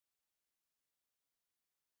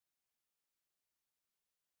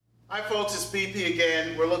Hi folks, it's BP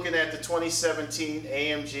again. We're looking at the 2017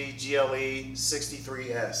 AMG GLE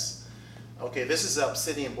 63S. Okay, this is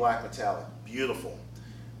obsidian black metallic. Beautiful.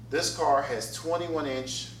 This car has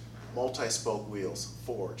 21-inch multi-spoke wheels,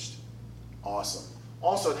 forged. Awesome.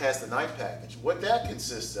 Also, it has the night package. What that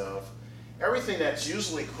consists of, everything that's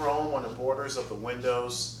usually chrome on the borders of the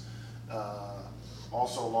windows,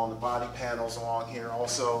 also along the body panels along here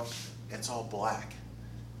also, it's all black.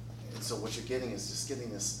 And so what you're getting is just getting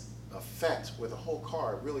this effect where the whole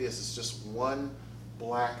car really is just one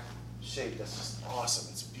black shape. That's just awesome.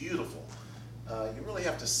 It's beautiful. You really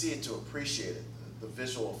have to see it to appreciate it, the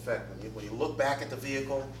visual effect. When you look back at the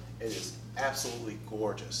vehicle, it is absolutely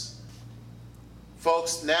gorgeous.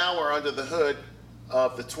 Folks, now we're under the hood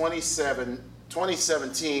of the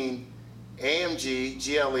 2017 AMG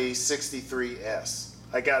GLE 63S.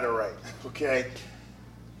 I got it right, okay?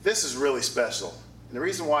 This is really special. And the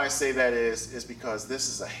reason why I say that is because this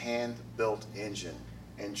is a hand-built engine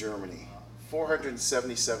in Germany.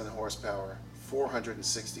 477 horsepower,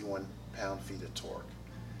 461 pound-feet of torque.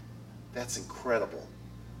 That's incredible.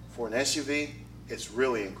 For an SUV, it's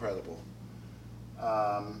really incredible.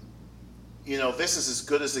 You know, this is as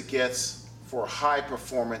good as it gets for a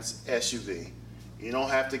high-performance SUV. You don't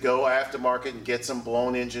have to go aftermarket and get some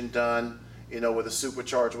blown engine done, you know, with a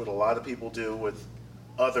supercharger, what a lot of people do with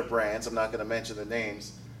other brands. I'm not going to mention the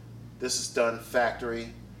names. This is done factory.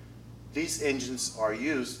 These engines are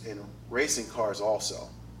used in racing cars also.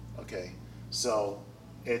 Okay, so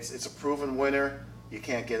it's a proven winner. You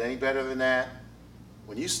can't get any better than that.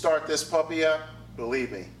 When you start this puppy up,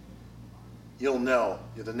 believe me, you'll know.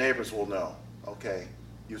 The neighbors will know. Okay,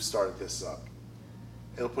 you've started this up.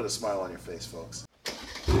 It'll put a smile on your face, folks.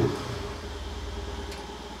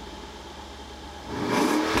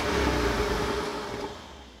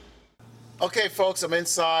 Okay folks, I'm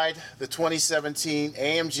inside the 2017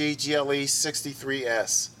 AMG GLE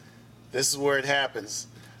 63S. This is where it happens.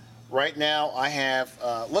 Right now I have,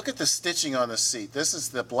 look at the stitching on the seat. This is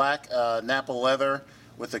the black Napa leather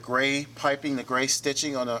with the gray piping, the gray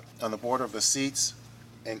stitching on the border of the seats.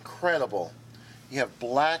 Incredible. You have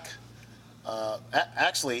black,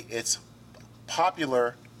 actually it's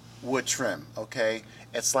popular wood trim, okay?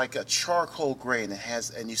 It's like a charcoal gray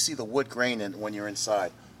and you see the wood grain in when you're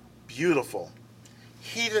inside. Beautiful.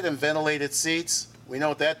 Heated and ventilated seats. We know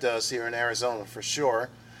what that does here in Arizona for sure.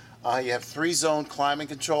 You have 3-zone climate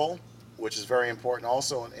control, which is very important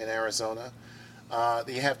also in Arizona.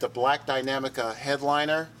 You have the black dynamic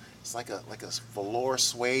headliner. It's like a velour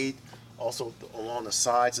suede, also along the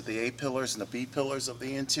sides of the A-pillars and the B-pillars of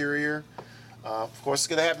the interior. Of course, it's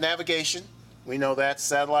going to have navigation. We know that.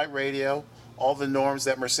 Satellite radio, all the norms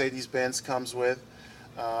that Mercedes-Benz comes with.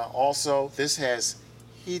 Also, this has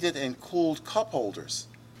heated and cooled cup holders.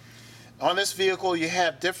 On this vehicle you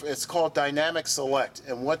have it's called Dynamic Select,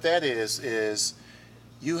 and what that is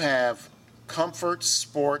you have Comfort,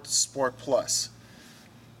 Sport, Sport Plus,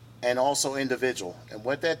 and also Individual. And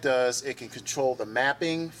what that does, it can control the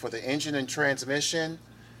mapping for the engine and transmission,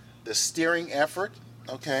 the steering effort,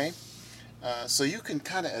 okay? So you can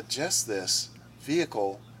kind of adjust this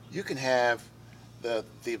vehicle. You can have the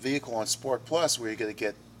vehicle on Sport Plus where you're going to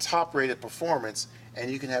get top rated performance, and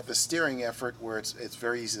you can have the steering effort where it's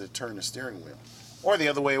very easy to turn the steering wheel, or the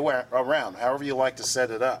other way around, however you like to set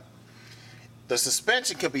it up. The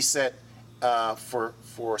suspension can be set for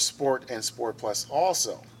Sport and Sport Plus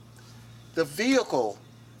also. The vehicle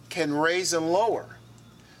can raise and lower,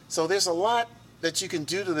 so there's a lot that you can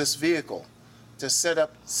do to this vehicle to set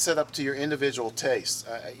up to your individual taste.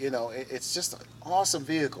 You know, it's just an awesome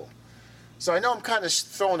vehicle. So I know I'm kind of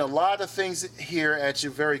throwing a lot of things here at you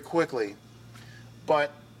very quickly,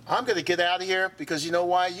 but I'm going to get out of here because you know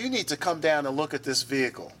why? You need to come down and look at this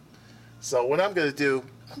vehicle. So what I'm going to do,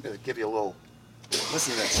 I'm going to give you a little,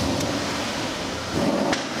 listen to this.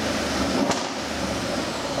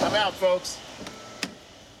 I'm out, folks.